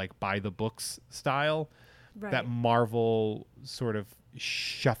Age, like by the books style, that Marvel sort of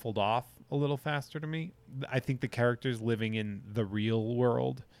shuffled off a little faster to me. I think the characters living in the real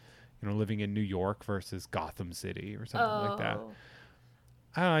world, you know, living in New York versus Gotham City or something like that.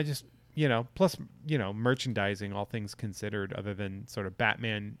 I don't know, I just, you know, plus, you know, merchandising, all things considered, other than sort of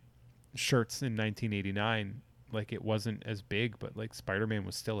Batman shirts in 1989, like it wasn't as big, but like Spider-Man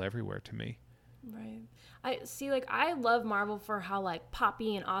was still everywhere to me. Right. I see, like, I love Marvel for how, like,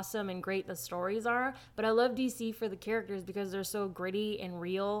 poppy and awesome and great the stories are, but I love DC for the characters because they're so gritty and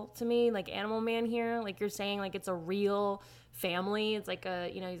real to me. Like, Animal Man here, like you're saying, like, it's a real family. It's like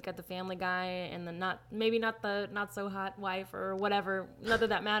a, you know, he's got the family guy and the not so hot wife or whatever. Not that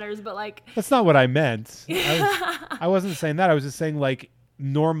that matters, but, like. That's not what I meant. I wasn't saying that. I was just saying, like,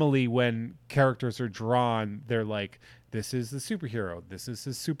 normally when characters are drawn, they're like, this is the superhero. This is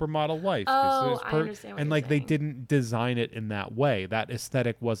his supermodel wife. Oh, I understand what and you're like saying. they didn't design it in that way. That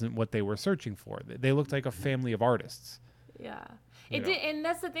aesthetic wasn't what they were searching for. They looked like a family of artists. Yeah. It did, and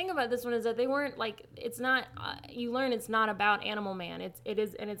that's the thing about this one is that they weren't like, it's not, you learn it's not about Animal Man. It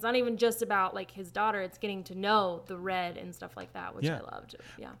is, and it's not even just about like his daughter. It's getting to know the Red and stuff like that, which I loved.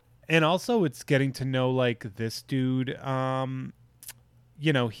 Yeah. And also it's getting to know like this dude,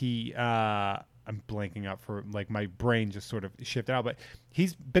 you know, he, I'm blanking out for like my brain just sort of shifted out, but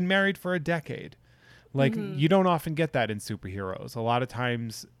he's been married for a decade. Like you don't often get that in superheroes. A lot of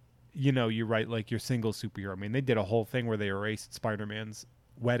times, you know, you write like your single superhero. I mean, they did a whole thing where they erased Spider-Man's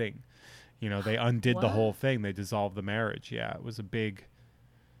wedding. You know, they undid the whole thing. They dissolved the marriage. Yeah, it was a big,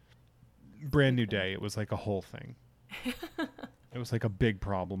 brand new day. It was like a whole thing. It was like a big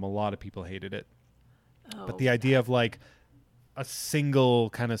problem. A lot of people hated it. But the idea of like a single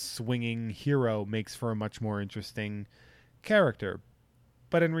kind of swinging hero makes for a much more interesting character.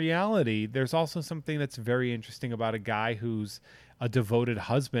 But in reality, there's also something that's very interesting about a guy who's a devoted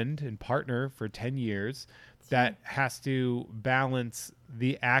husband and partner for 10 years that has to balance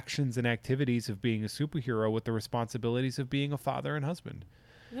the actions and activities of being a superhero with the responsibilities of being a father and husband.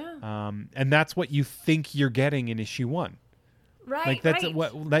 Yeah. And that's what you think you're getting in issue 1. Right. Like that's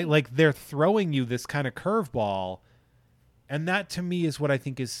what like they're throwing you this kind of curveball. And that to me is what I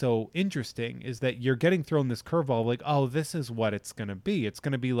think is so interesting, is that you're getting thrown this curveball like, oh, this is what it's going to be. It's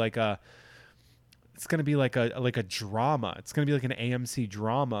going to be like a drama. It's going to be like an AMC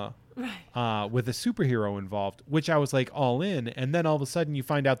drama with a superhero involved, which I was like all in. And then all of a sudden you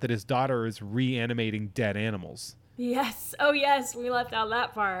find out that his daughter is reanimating dead animals. Yes. Oh, yes. We left out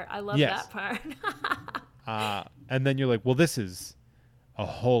that part. I love that part. And then you're like, well, this is a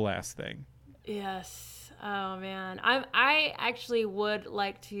whole ass thing. Yes. Oh man, I actually would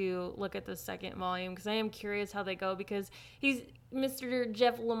like to look at the second volume because I am curious how they go, because he's Mr.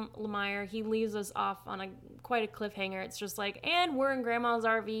 Jeff Lemire. He leaves us off on quite a cliffhanger. It's just like, and we're in Grandma's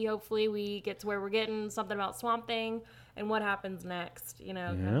RV. Hopefully we get to where we're getting, something about Swamp Thing and what happens next, you know,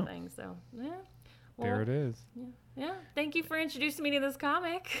 kind of thing. So yeah, well, there it is. Yeah. Thank you for introducing me to this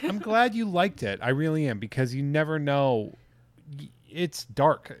comic. I'm glad you liked it. I really am, because you never know. It's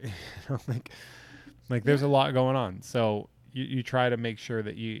dark, Like there's a lot going on. So you try to make sure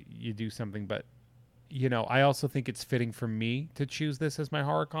that you do something. But, you know, I also think it's fitting for me to choose this as my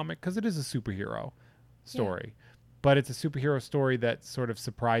horror comic because it is a superhero story. Yeah. But it's a superhero story that sort of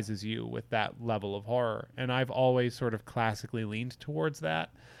surprises you with that level of horror. And I've always sort of classically leaned towards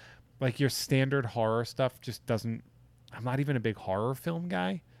that. Like your standard horror stuff just doesn't... I'm not even a big horror film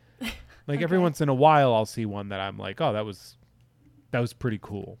guy. Like every once in a while I'll see one that I'm like, oh, that was pretty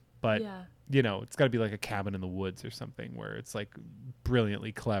cool. But... yeah. You know, it's got to be like a Cabin in the Woods or something where it's like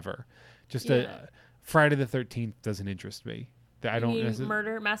brilliantly clever. Just a Friday the 13th doesn't interest me. I don't.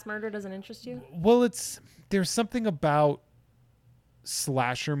 Mass murder doesn't interest you? Well, there's something about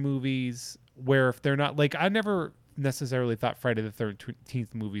slasher movies where if they're not like, I never necessarily thought Friday the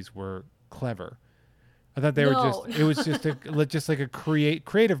 13th movies were clever. I thought they were it was just like a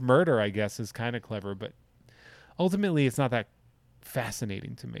creative murder, I guess, is kind of clever, but ultimately it's not that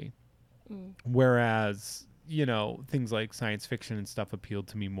fascinating to me. Whereas, you know, things like science fiction and stuff appealed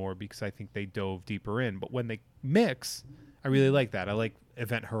to me more because I think they dove deeper in. But when they mix, I really like that. I like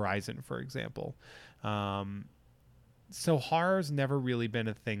Event Horizon, for example. So horror's never really been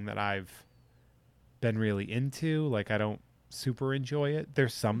a thing that I've been really into. Like, I don't super enjoy it.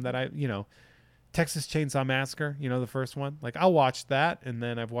 There's some that Texas Chainsaw Massacre, you know, the first one. Like, I'll watch that, and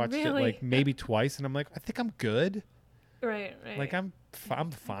then I've watched it like maybe twice, and I'm like, I think I'm good. Right. Like I'm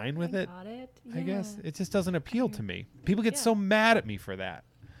fine with it. Yeah. I guess it just doesn't appeal to me. People get so mad at me for that.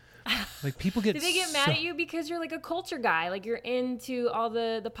 Like people get. Do they get mad at you because you're like a culture guy? Like you're into all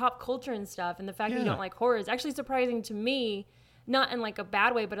the pop culture and stuff, and the fact that you don't like horror is actually surprising to me. Not in like a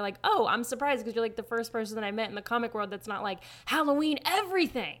bad way, but like, oh, I'm surprised because you're like the first person that I met in the comic world that's not like Halloween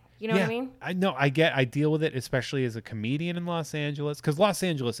everything. You know what I mean? I know. I deal with it, especially as a comedian in Los Angeles, because Los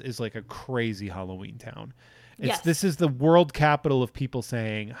Angeles is like a crazy Halloween town. This is the world capital of people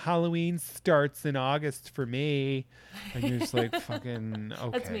saying Halloween starts in August for me, and you're just like, fucking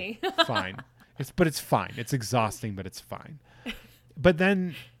okay. That's me. Fine. It's fine. It's exhausting, but it's fine. But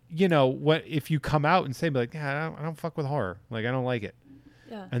then, what if you come out and say, like, yeah, I don't fuck with horror. Like, I don't like it.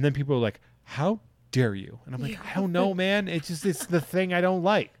 Yeah. And then people are like, how dare you? And I'm like, I don't know, man. It's the thing I don't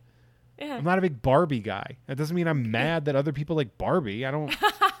like. Yeah. I'm not a big Barbie guy. That doesn't mean I'm mad that other people like Barbie. I don't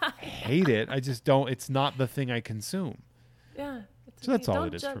hate it. I just don't. It's not the thing I consume. Yeah. So that's all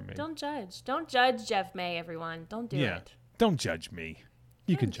it is for me. Don't judge. Don't judge Jeff May, everyone. Don't do it. Don't judge me.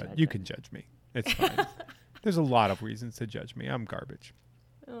 You can judge. You can judge me. It's fine. There's a lot of reasons to judge me. I'm garbage.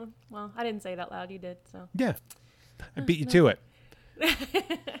 Oh, well, I didn't say it out loud. You did. So yeah, I beat you to it.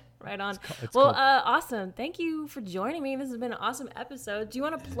 Right on. It's well, awesome. Thank you for joining me. This has been an awesome episode. Do you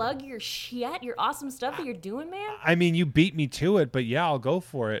want to plug your shit, your awesome stuff that you're doing, man? I mean, you beat me to it, but yeah, I'll go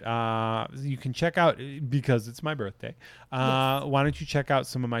for it. You can check out, because it's my birthday. Yes. Why don't you check out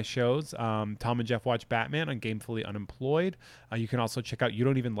some of my shows? Tom and Jeff Watch Batman on Gamefully Unemployed. You can also check out You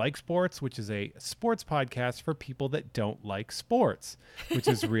Don't Even Like Sports, which is a sports podcast for people that don't like sports, which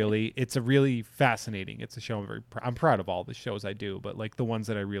is it's a really fascinating. It's a show I'm proud of all the shows I do, but like the ones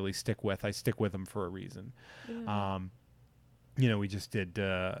that I really stick with, I stick with them for a reason. Yeah. We just did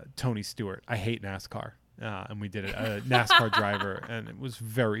Tony Stewart. I hate NASCAR. And we did a NASCAR driver, and it was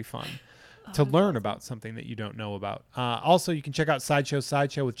very fun to learn about something that you don't know about. Also, you can check out Sideshow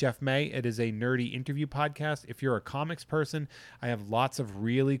with Jeff May. It is a nerdy interview podcast. If you're a comics person, I have lots of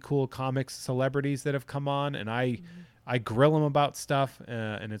really cool comics celebrities that have come on, and I grill them about stuff,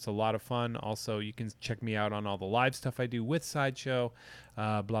 and it's a lot of fun. Also, you can check me out on all the live stuff I do with Sideshow,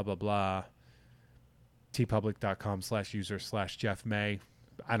 blah, blah, blah. tpublic.com/user/Jeff May.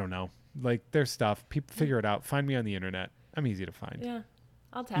 I don't know. Like, there's stuff. People figure it out. Find me on the internet. I'm easy to find. Yeah.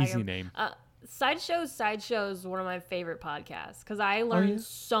 I'll tag Easy him. name. Sideshow is one of my favorite podcasts because I learned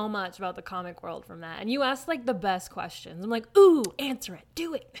so much about the comic world from that. And you asked like the best questions. I'm like, ooh, answer it.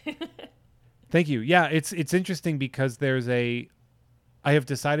 Do it. Thank you. Yeah, it's interesting because I have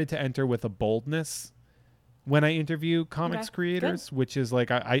decided to enter with a boldness when I interview comics creators, good. Which is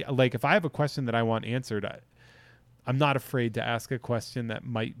like, I like if I have a question that I want answered, I'm not afraid to ask a question that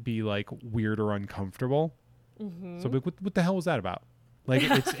might be like weird or uncomfortable. Mm-hmm. So what the hell was that about? Like,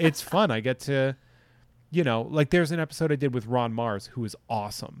 it's fun. I get to, like there's an episode I did with Ron Mars, who is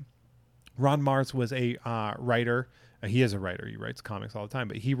awesome. Ron Mars was a writer. He is a writer. He writes comics all the time,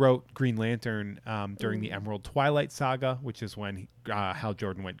 but he wrote Green Lantern during the Emerald Twilight saga, which is when Hal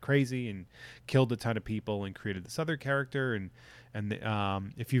Jordan went crazy and killed a ton of people and created this other character.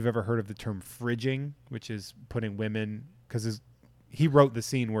 And if you've ever heard of the term fridging, which is putting women, because he wrote the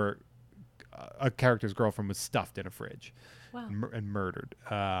scene where a character's girlfriend was stuffed in a fridge. Wow. And murdered.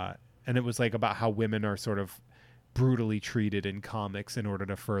 And it was like about how women are sort of brutally treated in comics in order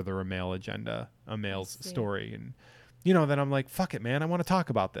to further a male agenda, a male's story. And, then I'm like, fuck it, man. I want to talk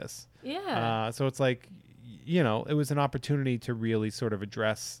about this. Yeah. So it's like, it was an opportunity to really sort of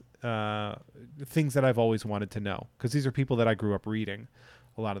address things that I've always wanted to know. Because these are people that I grew up reading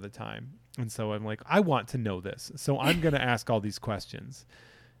a lot of the time. And so I'm like, I want to know this. So I'm going to ask all these questions.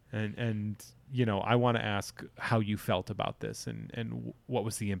 And I want to ask how you felt about this and what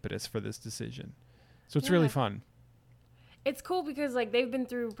was the impetus for this decision. So it's really fun. It's cool because like they've been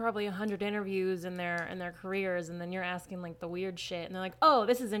through probably 100 interviews in their careers, and then you're asking like the weird shit, and they're like, "Oh,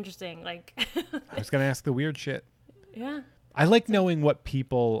 this is interesting." Like, I was gonna ask the weird shit. Yeah. I like knowing what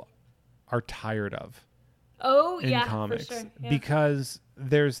people are tired of. Oh, in comics, for sure. Yeah. Because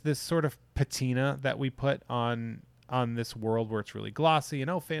there's this sort of patina that we put on this world where it's really glossy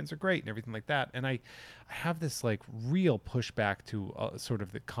and fans are great and everything like that. And I have this like real pushback to sort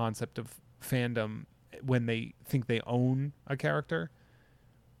of the concept of fandom when they think they own a character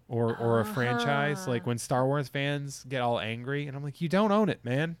or a franchise. Like when Star Wars fans get all angry, and I'm like, you don't own it,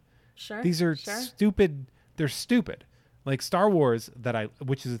 man. Sure. These are stupid. They're stupid. Like Star Wars,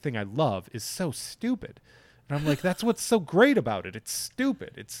 which is the thing I love, is so stupid. And I'm like, that's what's so great about it. It's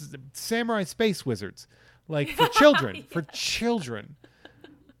stupid. It's samurai space wizards. Like for children, for children.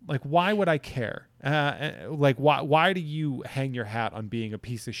 Like, why would I care? Like, why do you hang your hat on being a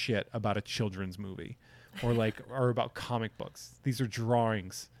piece of shit about a children's movie, or about comic books? These are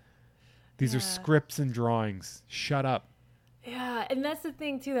drawings. These are scripts and drawings. Shut up. Yeah, and that's the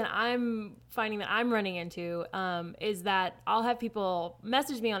thing too that I'm finding that I'm running into is that I'll have people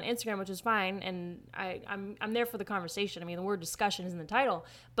message me on Instagram, which is fine, and I'm there for the conversation. I mean, the word discussion is in the title,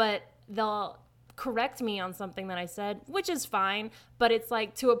 but they'll correct me on something that I said, which is fine, but it's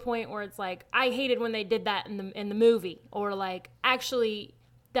like to a point where it's like, I hated when they did that in the movie, or like, actually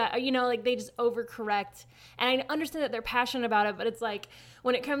that, you know, like they just overcorrect. And I understand that they're passionate about it, but it's like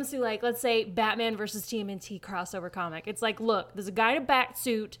when it comes to like, let's say Batman versus TMNT crossover comic, it's like, look, there's a guy in a bat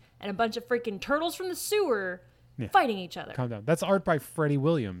suit and a bunch of freaking turtles from the sewer fighting each other. Calm down. That's art by Freddie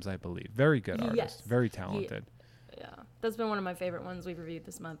Williams, I believe. Very good artist. Yes. Very talented. Yeah. That's been one of my favorite ones we've reviewed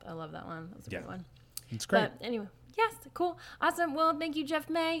this month. I love that one. That's a good one. It's great. But anyway. Yes, cool. Awesome. Well, thank you, Jeff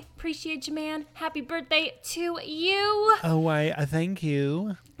May. Appreciate you, man. Happy birthday to you. Oh, thank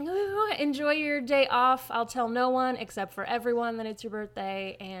you. Ooh, enjoy your day off. I'll tell no one except for everyone that it's your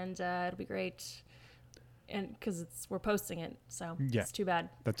birthday, and it'll be great. And because we're posting it, so it's too bad.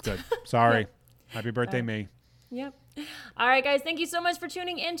 That's good. Sorry. Happy birthday, me. Yep. All right, guys. Thank you so much for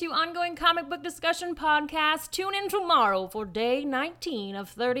tuning into Ongoing Comic Book Discussion Podcast. Tune in tomorrow for day 19 of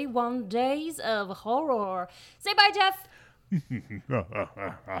 31 Days of Horror. Say bye, Jeff.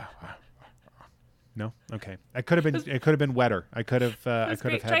 No? Okay. It could have been wetter. I could have had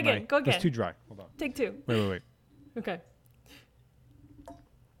Try again. Go again. It's too dry. Hold on. Take two. Wait. Okay.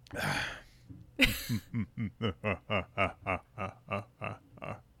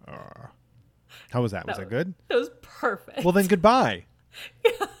 How was that? Was that good? That was perfect. Well, then goodbye.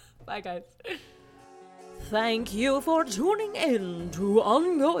 Bye, guys. Thank you for tuning in to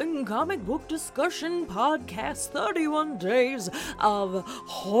Ongoing Comic Book Discussion Podcast 31 Days of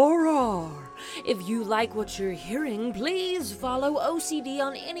Horror. If you like what you're hearing, please follow OCD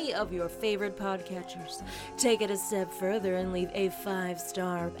on any of your favorite podcatchers. Take it a step further and leave a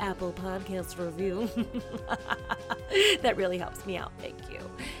 5-star Apple Podcast review. That really helps me out. Thank you.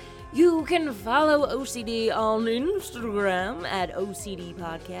 You can follow OCD on Instagram at OCD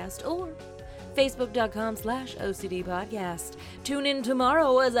Podcast or Facebook.com/OCD Podcast. Tune in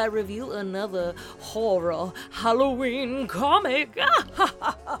tomorrow as I review another horror Halloween comic.